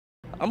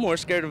I'm more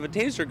scared of a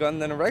taser gun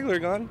than a regular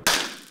gun.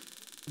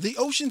 The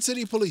Ocean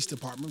City Police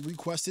Department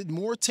requested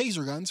more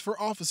taser guns for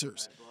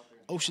officers.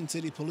 Ocean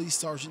City Police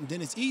Sergeant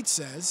Dennis Eads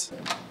says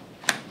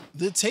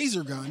the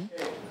taser gun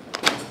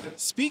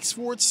speaks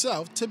for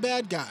itself to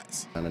bad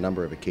guys. On a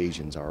number of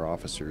occasions, our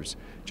officers,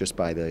 just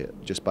by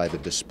the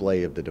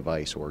display of the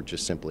device or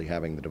just simply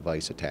having the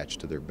device attached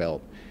to their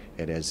belt,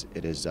 it has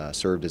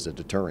served as a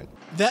deterrent.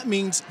 That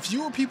means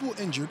fewer people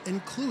injured,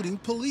 including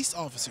police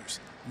officers.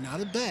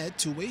 Not a bad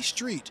two-way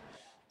street.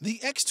 The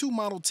X2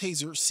 model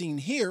taser seen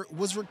here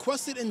was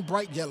requested in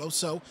bright yellow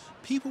so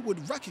people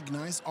would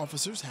recognize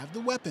officers have the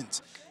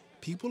weapons.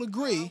 People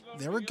agree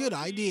they're a good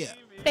idea.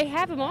 They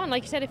have them on,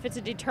 like you said, if it's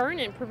a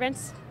deterrent and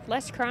prevents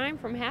less crime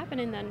from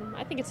happening, then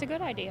I think it's a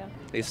good idea.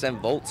 They send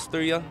volts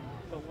through you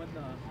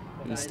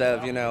instead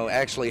of,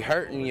 actually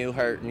hurting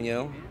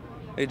you.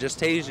 They just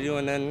tase you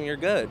and then you're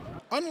good.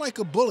 Unlike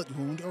a bullet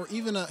wound or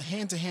even a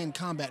hand-to-hand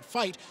combat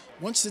fight,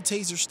 once the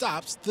taser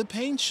stops, the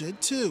pain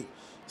should too.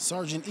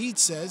 Sergeant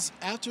Eads says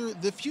after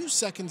the few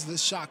seconds the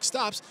shock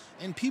stops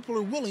and people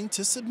are willing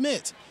to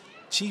submit.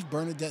 Chief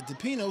Bernadette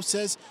DePino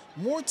says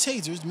more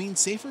tasers mean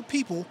safer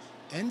people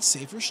and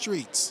safer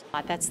streets.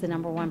 That's the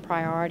 #1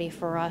 priority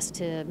for us,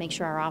 to make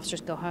sure our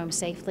officers go home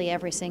safely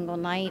every single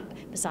night,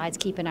 besides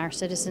keeping our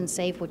citizens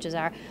safe, which is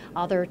our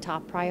other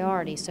top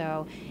priority.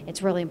 So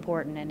it's really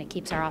important, and it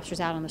keeps our officers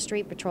out on the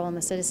street patrolling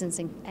the citizens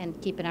and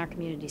keeping our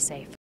community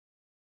safe.